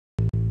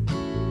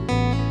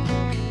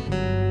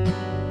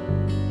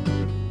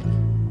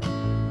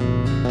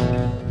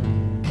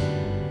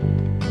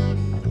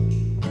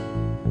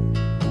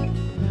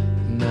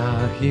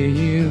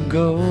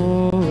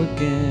go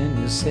again.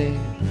 You say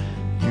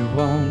you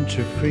want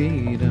your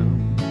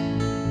freedom.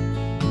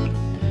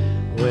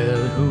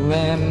 Well, who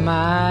am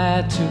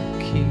I to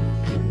keep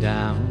you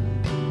down?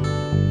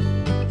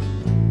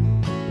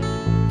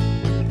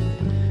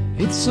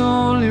 It's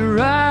only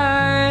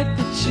right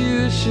that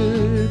you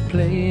should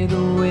play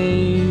the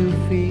way you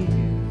feel,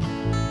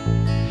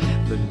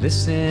 but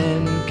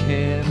listen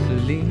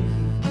carefully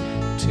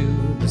to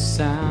the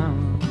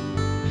sound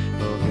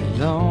of your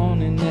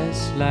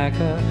loneliness. Like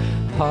a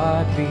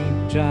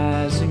heartbeat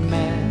drives you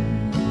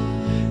mad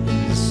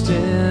in the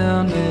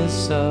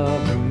stillness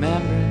of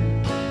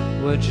remembering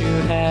what you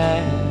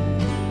had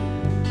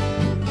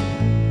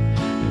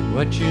and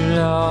what you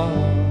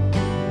lost,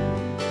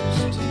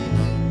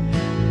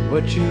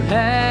 what you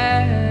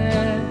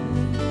had,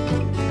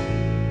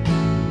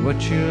 what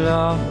you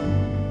lost.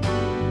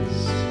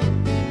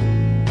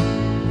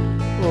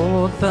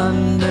 Oh,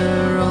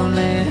 thunder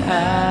only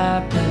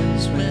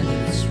happens when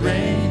it's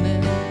raining.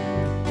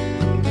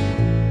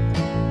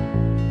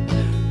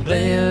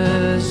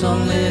 Players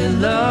only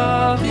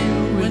love you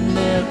when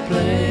they're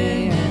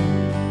playing.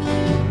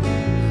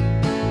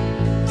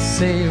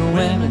 Say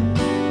women,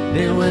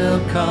 they will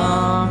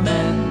come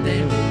and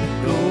they will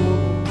go.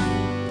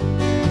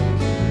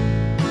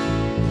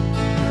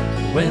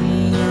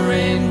 When the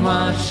rain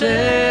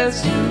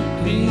washes you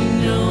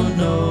clean, you'll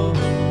know.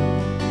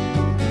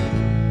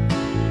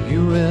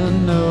 You will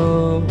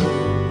know.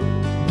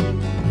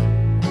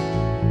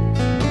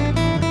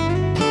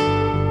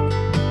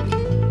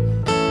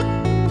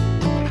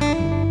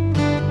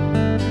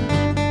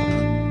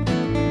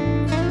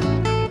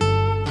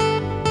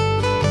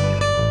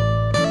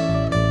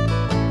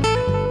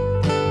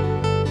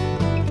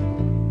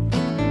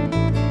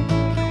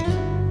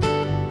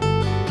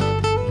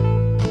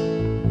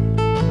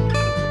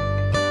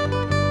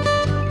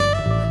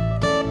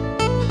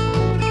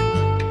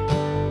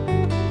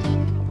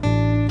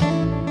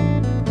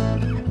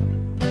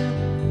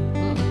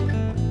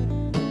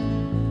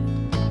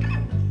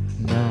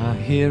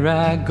 Here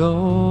I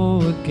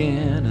go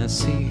again, I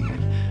see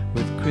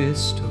with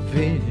crystal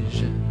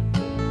vision.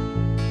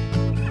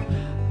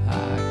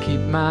 I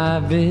keep my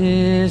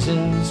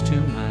visions to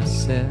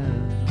myself.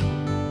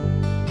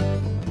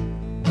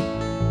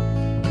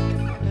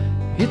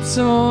 It's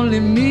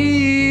only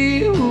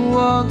me who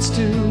wants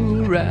to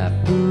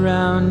wrap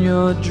around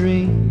your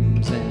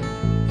dreams. And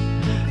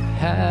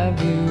have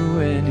you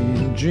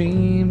any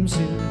dreams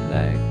you'd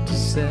like to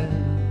sell?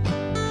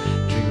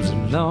 Dreams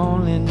of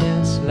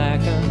loneliness,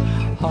 like a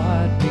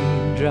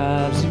heartbeat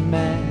drives you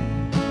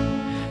mad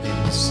in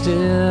the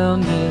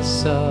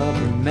stillness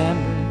of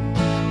remembering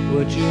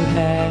what you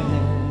had,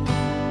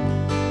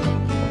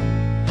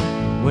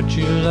 what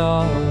you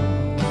lost,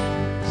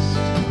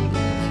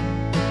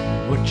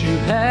 what you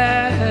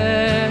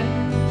had,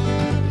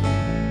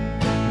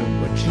 and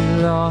what you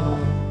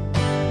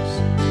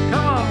lost.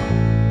 Come on!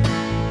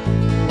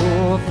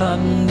 Oh,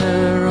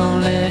 thunder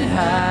only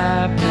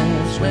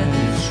happens when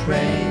it's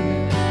raining.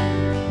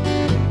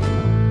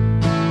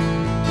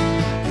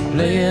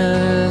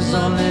 Players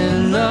only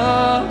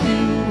love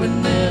you when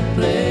they're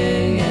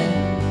playing.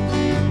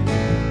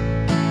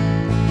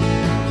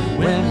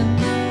 Women,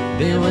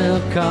 they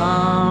will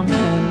come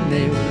and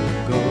they will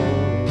go.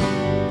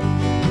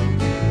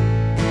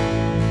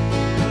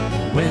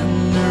 When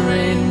the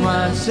rain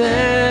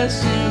washes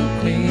you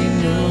clean,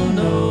 you'll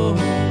know.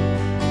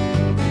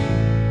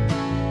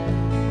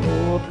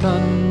 Oh,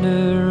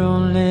 thunder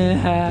only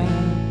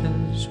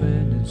happens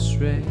when it's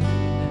raining.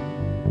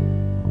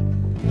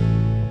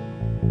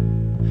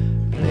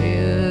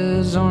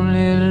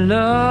 Only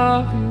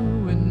love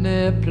you when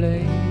they're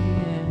playing.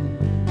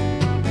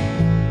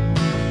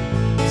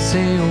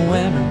 Say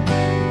women,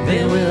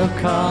 they will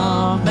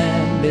come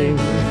and they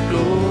will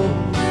go.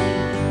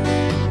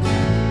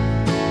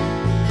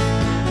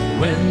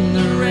 When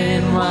the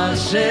rain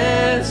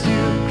washes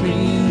you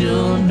clean,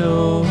 you'll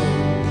know.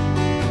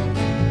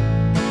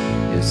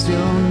 Yes,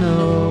 you'll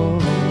know.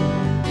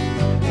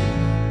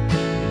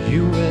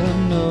 You will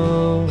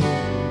know.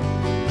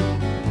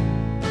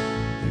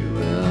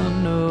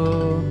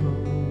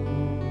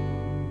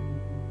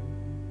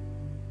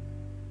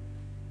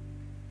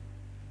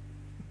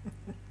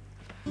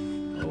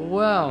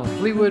 Well,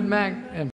 Fleetwood Mac and